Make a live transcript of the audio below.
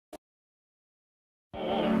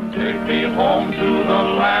Take me home to the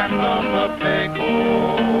land of the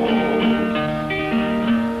Pecos.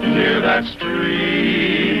 Near that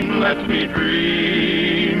stream, let me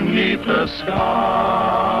dream neath the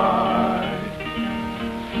sky.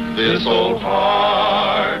 This old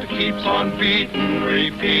heart keeps on beating,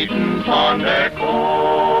 repeating fond echoes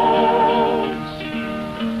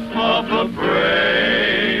of the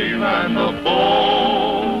brave and the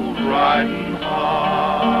bold riding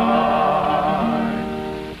high.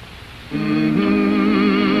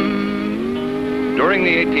 During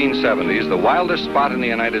the 1870s, the wildest spot in the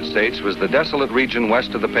United States was the desolate region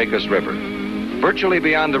west of the Pecos River. Virtually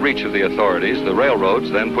beyond the reach of the authorities, the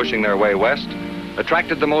railroads, then pushing their way west,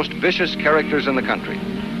 attracted the most vicious characters in the country.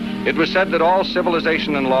 It was said that all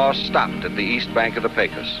civilization and law stopped at the east bank of the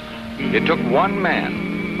Pecos. It took one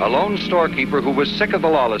man, a lone storekeeper who was sick of the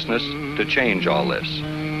lawlessness, to change all this.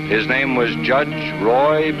 His name was Judge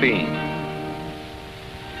Roy Bean.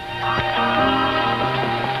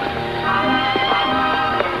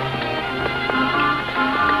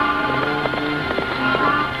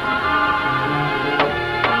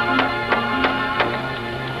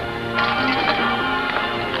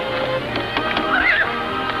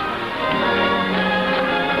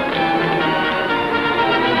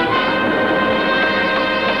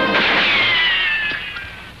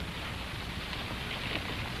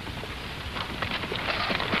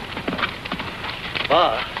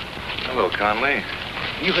 Conley.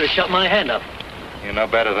 You could have shot my hand up. You know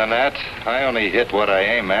better than that. I only hit what I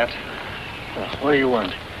aim at. What do you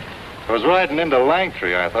want? I was riding into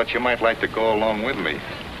Langtree. I thought you might like to go along with me.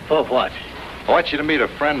 For what? I want you to meet a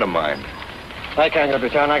friend of mine. I can't go to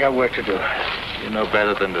town. I got work to do. You know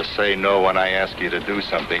better than to say no when I ask you to do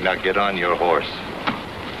something. Now get on your horse.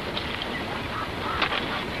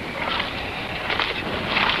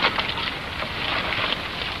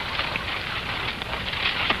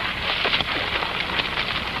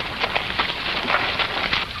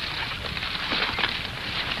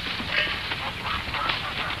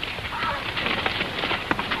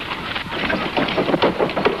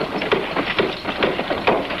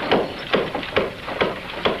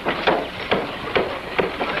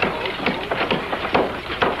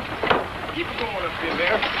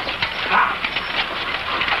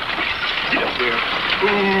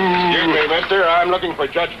 I'm looking for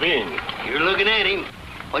Judge Bean. You're looking at him.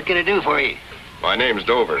 What can I do for you? My name's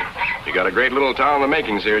Dover. You got a great little town in the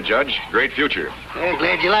makings here, Judge. Great future. I'm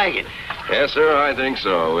glad you like it. Yes, sir, I think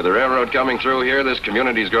so. With the railroad coming through here, this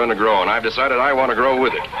community's going to grow, and I've decided I want to grow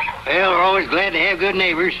with it. Well, we're always glad to have good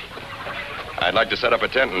neighbors. I'd like to set up a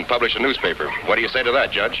tent and publish a newspaper. What do you say to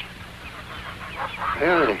that, Judge?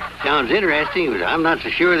 Well, it sounds interesting, but I'm not so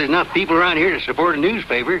sure there's enough people around here to support a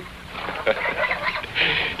newspaper.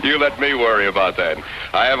 You let me worry about that.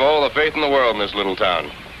 I have all the faith in the world in this little town.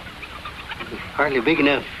 Hardly big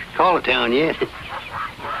enough to call a town yet.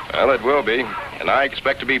 Well, it will be, and I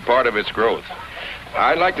expect to be part of its growth.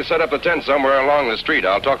 I'd like to set up a tent somewhere along the street.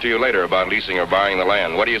 I'll talk to you later about leasing or buying the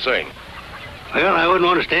land. What do you say? Well, I wouldn't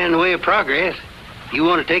want to stand in the way of progress. You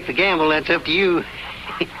want to take the gamble, that's up to you.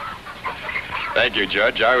 Thank you,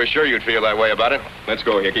 Judge. I was sure you'd feel that way about it. Let's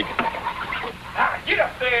go, Hickey. Get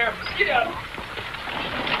up there. Get up.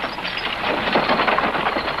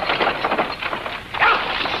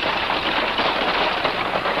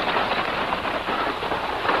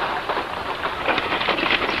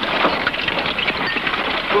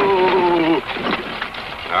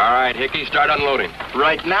 All right, Hickey, start unloading.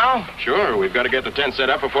 Right now? Sure, we've got to get the tent set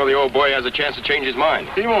up before the old boy has a chance to change his mind.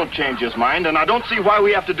 He won't change his mind, and I don't see why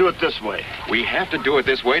we have to do it this way. We have to do it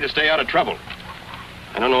this way to stay out of trouble.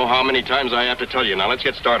 I don't know how many times I have to tell you. Now, let's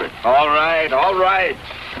get started. All right, all right.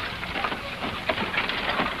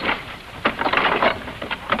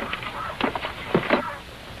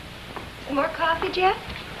 Some more coffee, Jeff?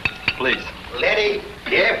 Please. Letty,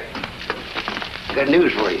 Jeff, got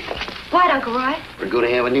news for you. What, Uncle Roy? We're going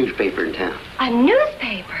to have a newspaper in town. A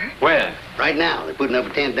newspaper? When? Right now. They're putting up a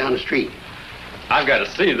tent down the street. I've got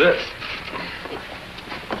to see this.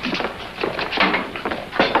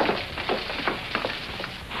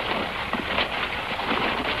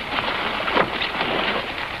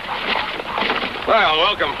 Well,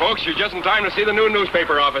 welcome, folks. You're just in time to see the new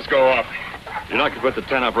newspaper office go up. You're not going to put the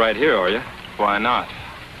tent up right here, are you? Why not?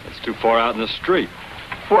 It's too far out in the street.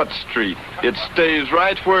 What street? It stays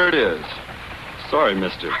right where it is. Sorry,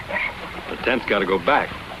 mister. The tent's got to go back.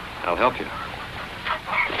 I'll help you.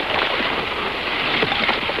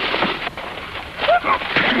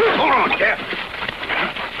 Hold on, Jeff.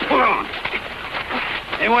 Hold on.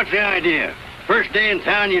 Hey, what's the idea? First day in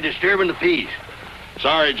town, you're disturbing the peace.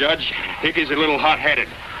 Sorry, Judge. Hickey's a little hot-headed.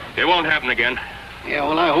 It won't happen again. Yeah,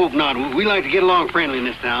 well, I hope not. We like to get along friendly in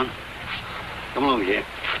this town. Come along, Jeff.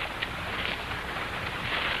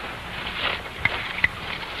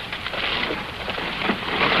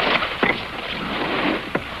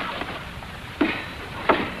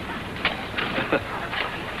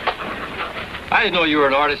 I didn't know you were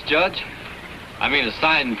an artist, Judge. I mean a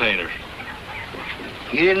sign painter.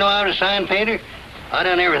 You didn't know I was a sign painter? I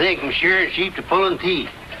done everything from shearing sheep to pulling teeth.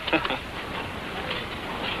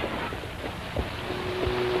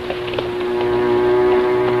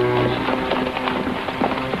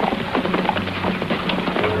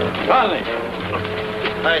 Conley,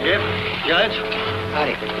 Hi, Jeff. Judge.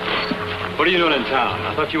 Howdy. what are you doing in town?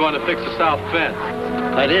 I thought you wanted to fix the south fence.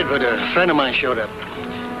 I did, but a friend of mine showed up.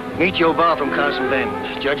 Meet Joe Barr from Carson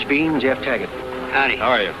Bend. Judge Bean, Jeff Taggart. Howdy. How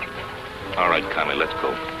are you? All right, Conley, let's go.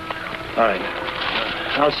 All right.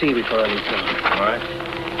 I'll see you before I leave town. All right.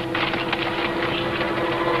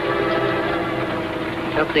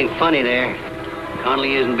 Something funny there.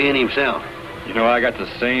 Conley isn't being himself. You know, I got the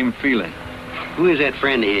same feeling. Who is that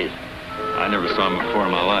friend of his? I never saw him before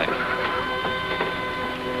in my life.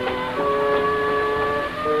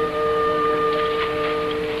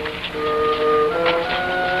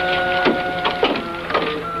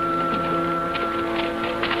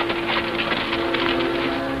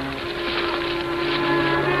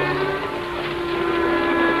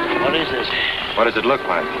 What is this? What does it look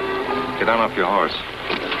like? Get down off your horse.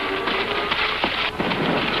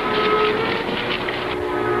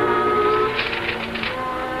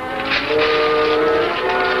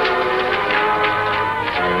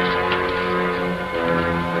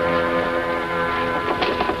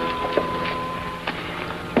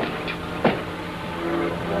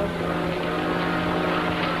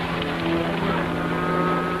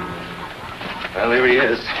 Well, here he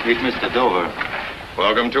is. Meet Mr. Dover.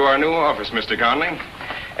 Welcome to our new office, Mr. Conley.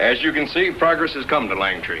 As you can see, progress has come to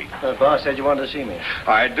Langtree. Boss said you wanted to see me.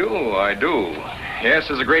 I do. Yes,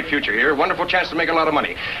 there's a great future here. Wonderful chance to make a lot of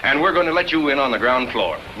money. And we're going to let you in on the ground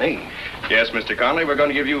floor. Me? Yes, Mr. Conley, we're going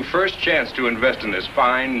to give you first chance to invest in this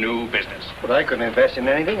fine new business. But I couldn't invest in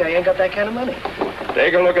anything. I ain't got that kind of money.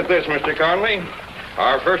 Take a look at this, Mr. Conley.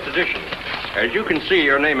 Our first edition. As you can see,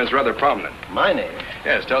 your name is rather prominent. My name?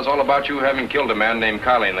 Yes, tells all about you having killed a man named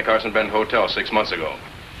Kiley in the Carson Bend Hotel 6 months ago.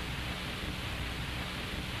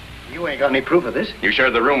 You ain't got any proof of this. You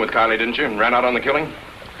shared the room with Kiley, didn't you, and ran out on the killing?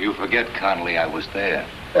 You forget, Conley, I was there.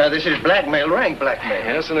 This is blackmail, rank blackmail.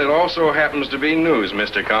 Yes, and it also happens to be news,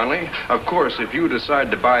 Mr. Conley. Of course, if you decide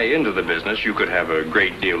to buy into the business, you could have a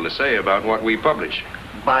great deal to say about what we publish.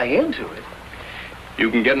 Buy into it? You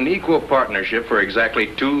can get an equal partnership for exactly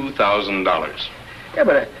 $2,000. Yeah,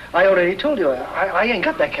 but I already told you, I ain't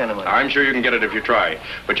got that kind of money. I'm sure you can get it if you try,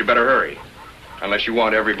 but you better hurry. Unless you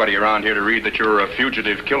want everybody around here to read that you're a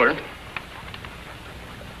fugitive killer.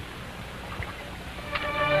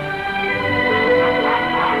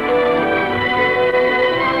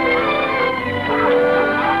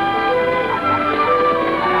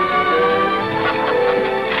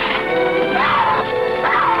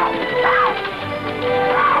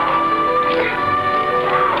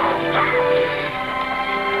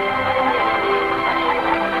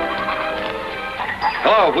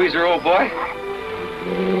 Hello, Weezer, old boy.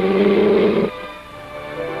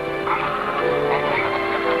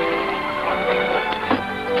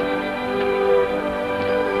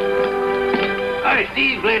 Hi,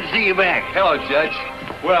 Steve. Glad to see you back. Hello, Judge.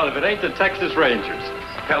 Well, if it ain't the Texas Rangers.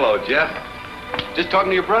 Hello, Jeff. Just talking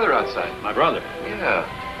to your brother outside. My brother. Yeah,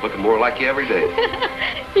 looking more like you every day.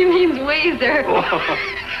 He means Weezer.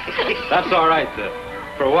 That's all right, then.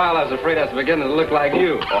 For a while, I was afraid I was beginning to look like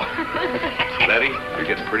you. Letty, you're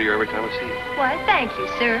getting prettier every time I see you. Why, thank you,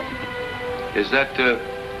 sir. Is that,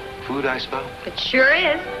 food I smell? It sure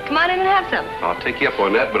is. Come on in and have some. I'll take you up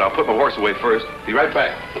on that, but I'll put my horse away first. Be right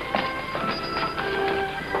back.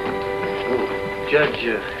 Oh, Judge,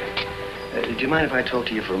 do you mind if I talk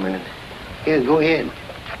to you for a minute? Yeah, go ahead.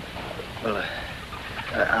 Well,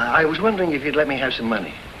 I was wondering if you'd let me have some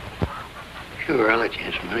money. Sure, I'll let you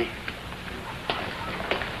have some money.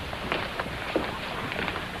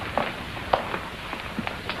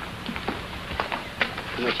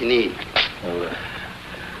 How much you need? Well,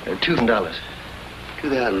 $2,000.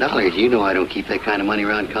 $2,000? You know I don't keep that kind of money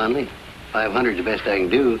around Conley. 500's the best I can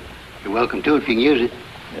do. You're welcome to it if you can use it.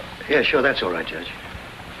 Yeah, sure, that's all right, Judge.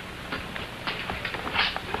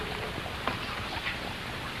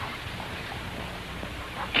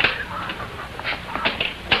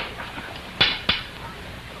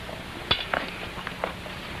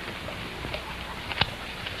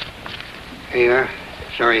 Here you are.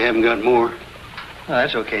 Sorry you haven't got more. Oh,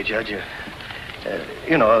 that's okay, Judge.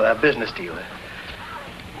 You know, a business deal.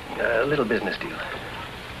 A little business deal.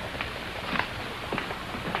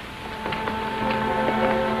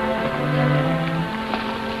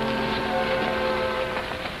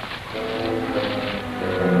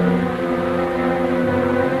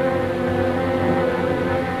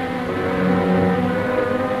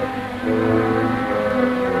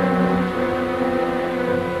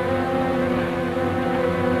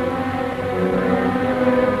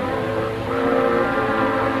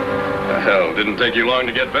 Hell, didn't take you long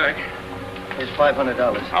to get back. Here's $500.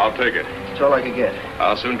 I'll take it. That's all I could get.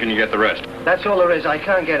 How soon can you get the rest? That's all there is. I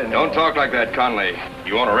can't get it anymore. Don't talk like that, Conley.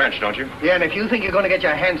 You own a ranch, don't you? Yeah, and if you think you're going to get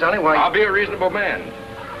your hands on it, why... I'll be a reasonable man.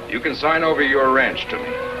 You can sign over your ranch to me.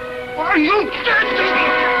 Why, you...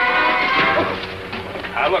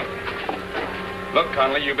 Now, look. Look,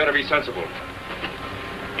 Conley, you better be sensible.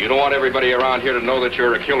 You don't want everybody around here to know that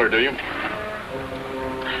you're a killer, do you?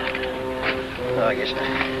 No, I guess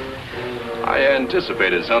not. I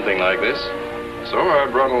anticipated something like this, so I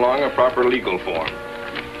brought along a proper legal form.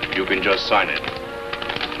 You can just sign it.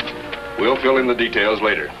 We'll fill in the details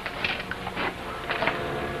later.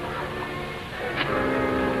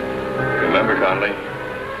 Remember, Conley,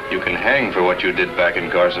 you can hang for what you did back in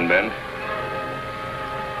Carson Bend.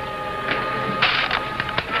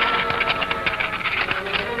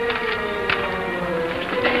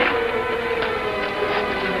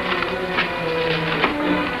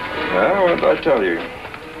 Well, what did I tell you?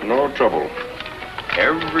 No trouble.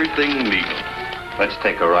 Everything legal. Let's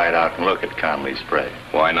take a ride out and look at Conley's spray.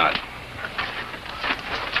 Why not?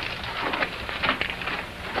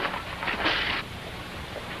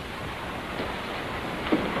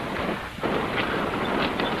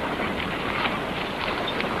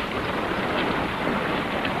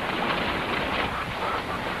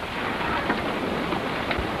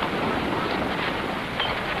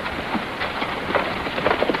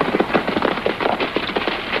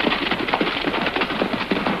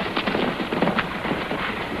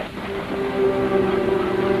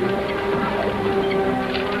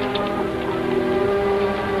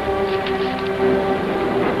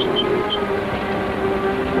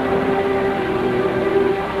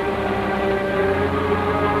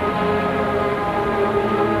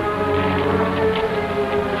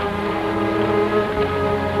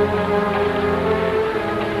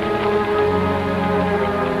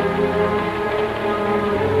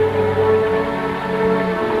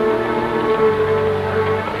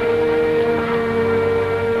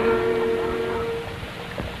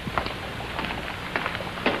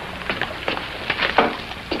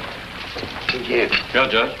 Yeah,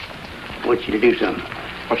 Judge. I want you to do something.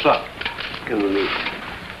 What's up? Come with me.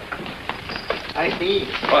 Hi, Steve.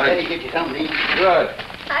 What? Daddy get you something to eat. Good.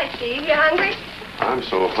 Hi, Steve. You hungry? I'm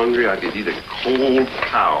so hungry I could eat a cold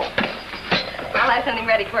cow. I'll have something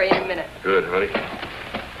ready for you in a minute. Good, honey.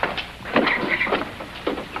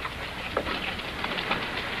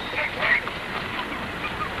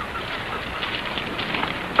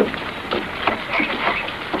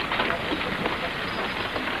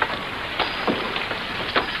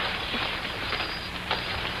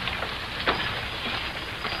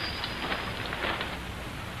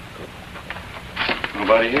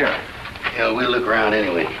 Nobody here. Hell, we'll look around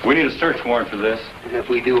anyway. We need a search warrant for this. And if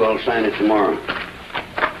we do, I'll sign it tomorrow.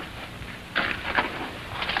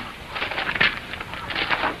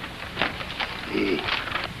 Hey.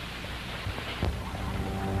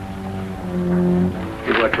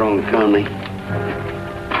 Hey, what's wrong with Conley?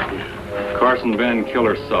 Carson Bend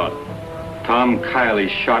killer sought. Tom Kiley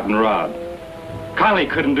shot and robbed.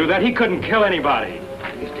 Kiley couldn't do that. He couldn't kill anybody.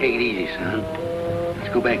 Just take it easy, son.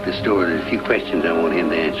 Let's go back to the store. There's a few questions I want him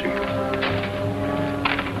to answer.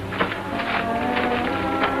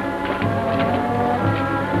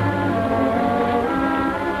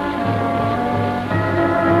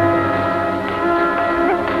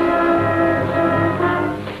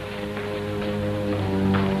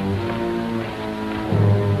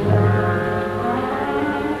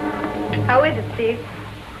 How is it, Steve?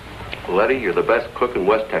 Letty, you're the best cook in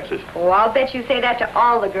West Texas. Oh, I'll bet you say that to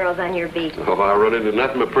all the girls on your beat. Oh, I run into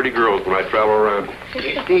nothing but pretty girls when I travel around.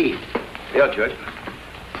 Hey, Steve, Yeah, Judge.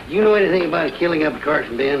 you know anything about a killing up at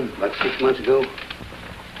Carson Bend about 6 months ago?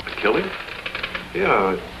 A killing?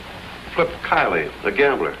 Yeah, Flip Kiley, the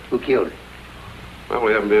gambler. Who killed her? Well,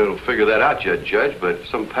 we haven't been able to figure that out yet, Judge, but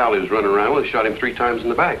some pal he was running around with shot him 3 times in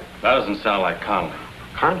the back. That doesn't sound like Conley.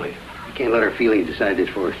 Conley? You can't let our feelings decide this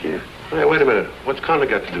for us, Jeff. Hey, wait a minute. What's Conley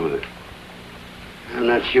got to do with it? I'm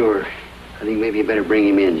not sure. I think maybe you better bring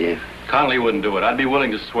him in, Jeff. Conley wouldn't do it. I'd be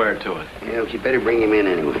willing to swear to it. Yeah, but you better bring him in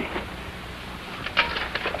anyway.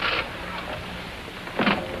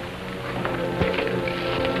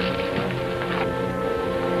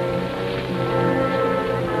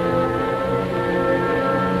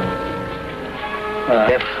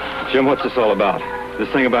 Jim, what's this all about? This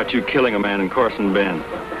thing about you killing a man in Carson Bend.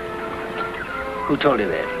 Who told you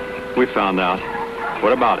that? We found out.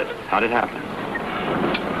 What about it? How'd it happen?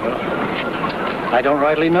 Well, I don't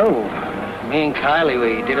rightly know. Me and Kylie,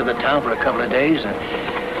 we did at the town for a couple of days,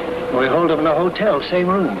 and we holed up in a hotel, same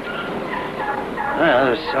room. Well,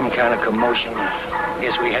 there was some kind of commotion.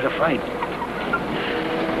 Guess we had a fight.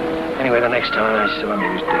 Anyway, the next time I saw him, he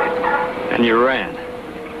was dead. And you ran?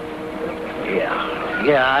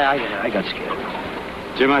 Yeah, I got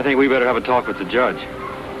scared. Jim, I think we better have a talk with the judge.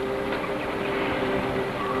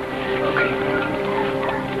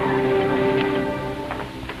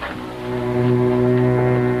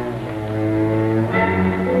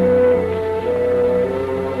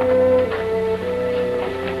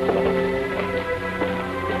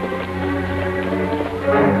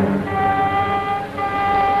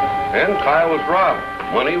 And Kyle was robbed.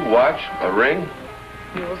 Money, watch, a ring.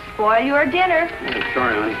 You'll spoil your dinner. Oh,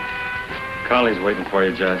 sorry, honey. Carly's waiting for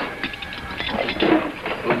you, Judge.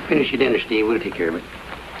 Well, finish your dinner, Steve. We'll take care of it.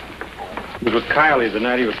 He was with Kylie the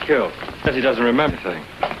night he was killed. Says he doesn't remember anything.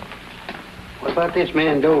 What about this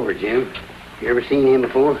man Dover, Jim? You ever seen him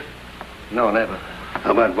before? No, never.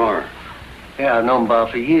 How about Bar? Yeah, I've known Bob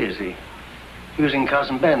for years. He was in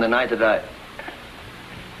Cousin Ben the night that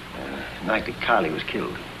night that Kylie was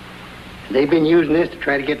killed. They've been using this to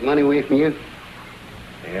try to get money away from you?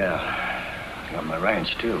 Yeah. Got my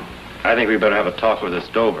ranch, too. I think we better have a talk with this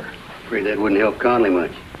Dover. Afraid that wouldn't help Conley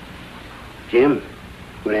much. Jim,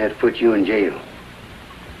 we're gonna have to put you in jail.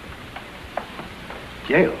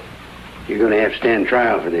 Jail? You're gonna have to stand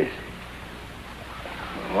trial for this.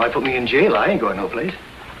 Why put me in jail? I ain't going no place.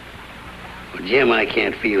 Well, Jim, I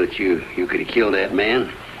can't feel that you could have killed that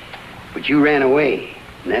man. But you ran away,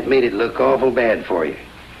 and that made it look awful bad for you.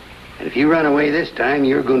 And if you run away this time,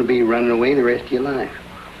 you're going to be running away the rest of your life.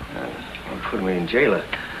 Don't put me in jail.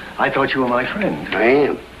 I thought you were my friend. I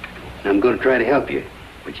am. And I'm going to try to help you.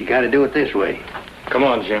 But you got to do it this way. Come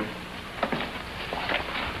on, Jim.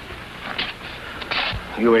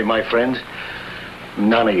 You ain't my friends.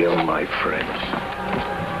 None of you are my friends.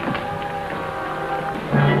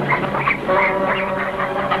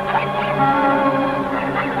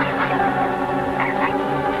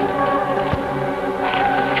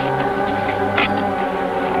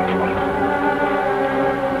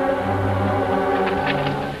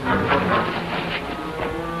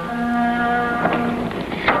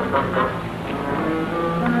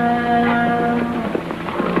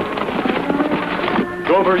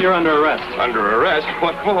 Dover, you're under arrest. Under arrest?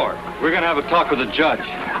 What for? We're going to have a talk with the judge.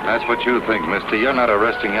 That's what you think, mister. You're not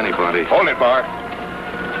arresting anybody. Hold it, Bar.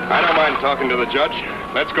 I don't mind talking to the judge.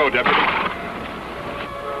 Let's go, Deputy.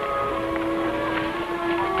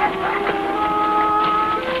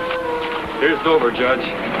 Here's Dover, Judge.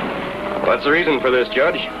 What's the reason for this,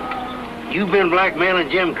 Judge? You've been blackmailing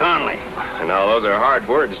Jim Conley. Now, those are hard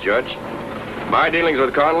words, Judge. My dealings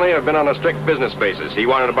with Conley have been on a strict business basis. He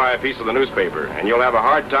wanted to buy a piece of the newspaper, and you'll have a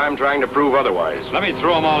hard time trying to prove otherwise. Let me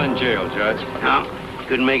throw them all in jail, Judge. No,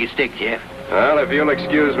 couldn't make it stick, Jeff. Well, if you'll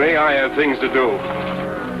excuse me, I have things to do.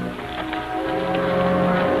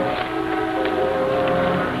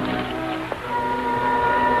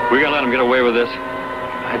 We gonna let him get away with this?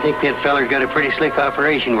 I think that feller's got a pretty slick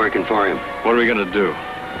operation working for him. What are we gonna do?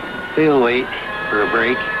 We'll wait for a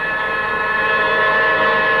break.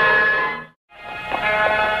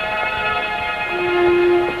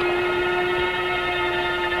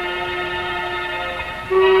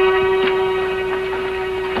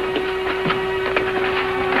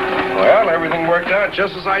 Well, everything worked out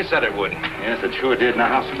just as I said it would. Yes, it sure did. Now,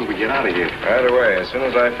 how soon do we get out of here? Right away, as soon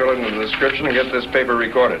as I fill in the description and get this paper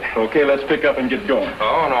recorded. Okay, let's pick up and get going.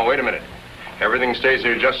 Oh, no, wait a minute. Everything stays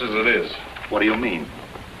here just as it is. What do you mean?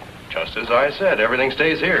 Just as I said, everything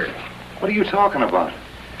stays here. What are you talking about?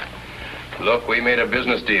 Look, we made a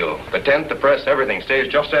business deal. The tent, the press, everything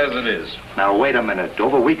stays just as it is. Now, wait a minute,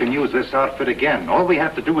 Dover. We can use this outfit again. All we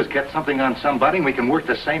have to do is get something on somebody, and we can work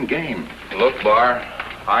the same game. Look, Bar,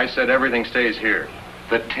 I said everything stays here.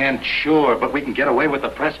 The tent, sure, but we can get away with the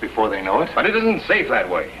press before they know it. But it isn't safe that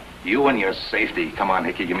way. You and your safety. Come on,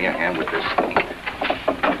 Hickey, give me a hand with this.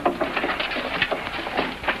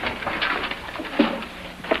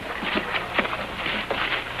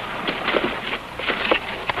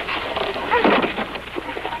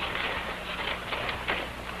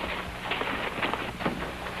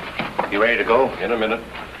 You ready to go? In a minute.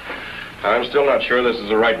 I'm still not sure this is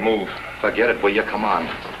the right move. Forget it, will you? Come on.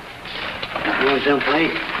 You going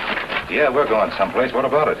someplace? Yeah, we're going someplace. What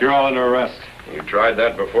about it? You're all under arrest. You tried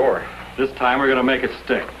that before. This time we're gonna make it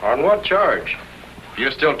stick. On what charge?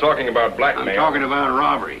 You're still talking about blackmail. I'm talking about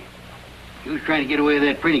robbery. He was trying to get away with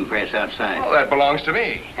that printing press outside. Oh, that belongs to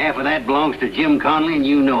me. Half of that belongs to Jim Conley, and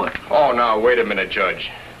you know it. Oh, now, wait a minute, Judge.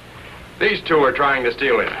 These two are trying to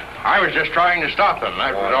steal it. I was just trying to stop them,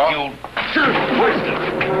 that was all. You twisted.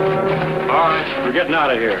 All right, we're getting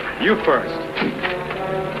out of here. You first.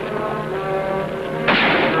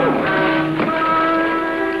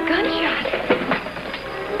 Gunshot.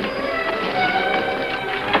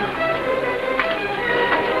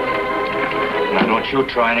 Now, don't you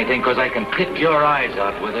try anything, because I can pick your eyes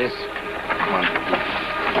out with this. Come on.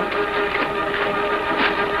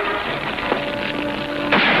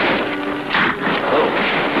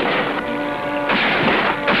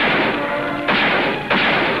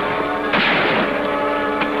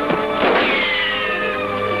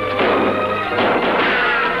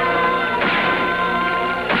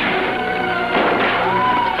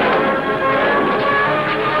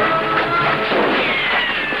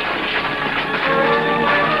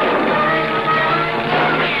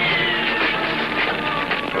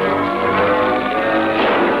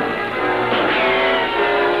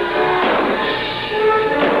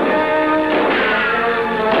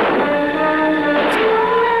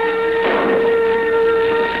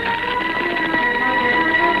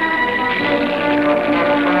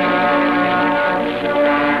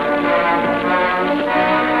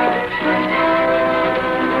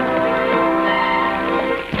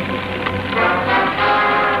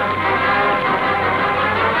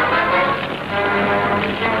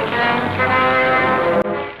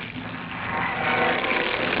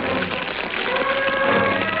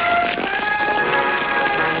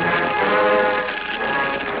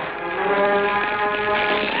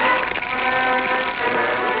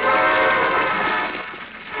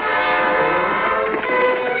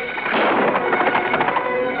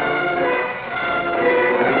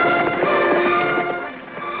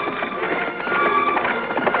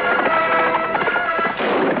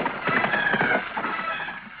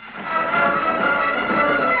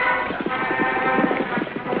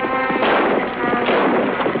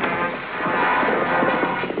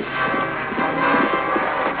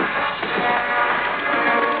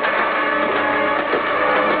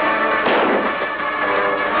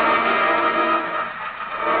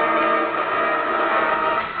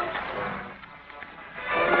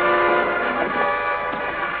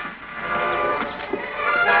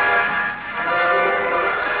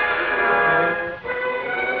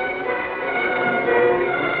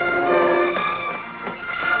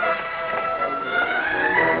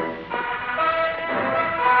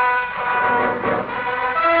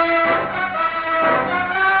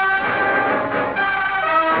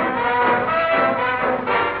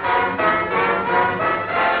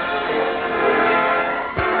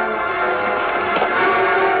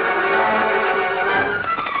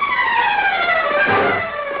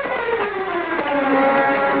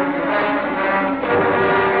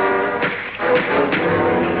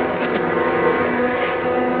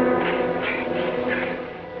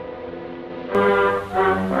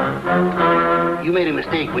 You made a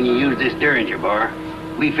mistake when you used this Derringer bar.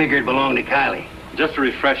 We figured it belonged to Kylie. Just to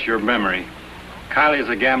refresh your memory, Kylie's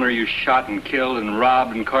a gambler you shot and killed and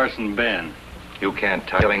robbed in Carson Bend. You can't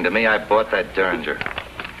tell. Giving to me, I bought that Derringer.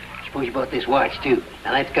 Suppose you bought this watch, too.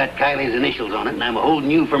 Now, that's got Kylie's initials on it, and I'm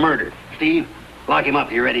holding you for murder. Steve, lock him up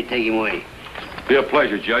if you're ready to take him away. Be a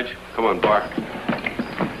pleasure, Judge. Come on, Bar.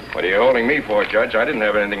 What are you holding me for, Judge? I didn't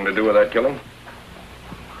have anything to do with that killing.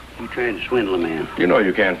 You tried to swindle a man. You know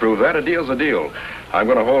you can't prove that. A deal's a deal. I'm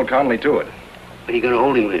going to hold Conley to it. What are you going to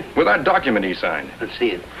hold him with? With that document he signed. Let's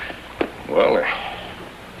see it. Well,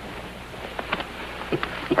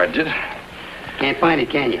 I did. Can't find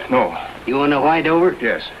it, can you? No. You want to know why, Dover?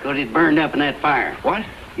 Yes. Because it burned up in that fire. What?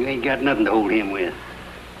 You ain't got nothing to hold him with.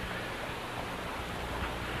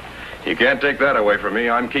 You can't take that away from me.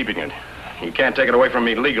 I'm keeping it. You can't take it away from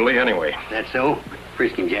me legally anyway. That's so?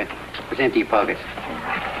 Frisk him, Jack. Let's empty your pockets.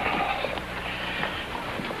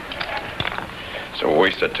 It's a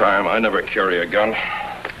waste of time. I never carry a gun.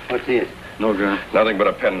 What's this? No gun. Nothing but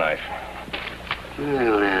a penknife.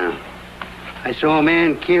 Well, now. I saw a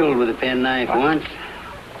man killed with a penknife once.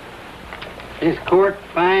 This court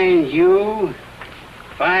fines you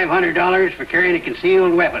 $500 for carrying a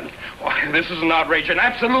concealed weapon. Why, this is an outrage, an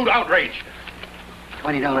absolute outrage.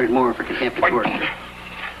 $20 more for contempt of court.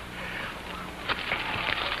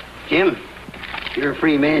 Jim, you're a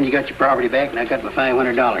free man. You got your property back, and I got my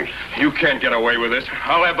 $500. You can't get away with this.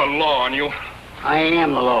 I'll have the law on you. I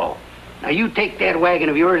am the law. Now, you take that wagon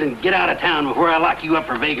of yours and get out of town before I lock you up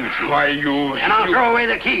for vagrancy. Why, you... And I'll throw away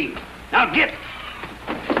the key. Now, get...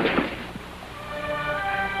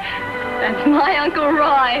 That's my Uncle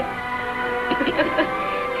Roy.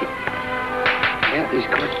 Yeah, this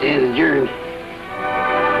court stands adjourned.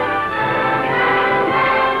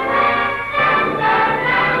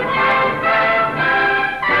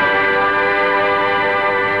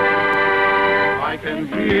 I can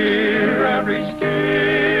hear every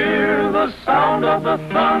steer, the sound of the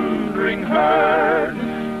thundering herd.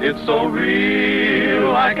 It's so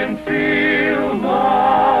real, I can feel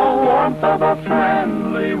the warmth of a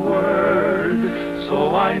friendly word.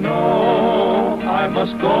 So I know I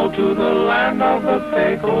must go to the land of the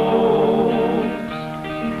Pecos,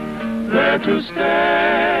 there to stay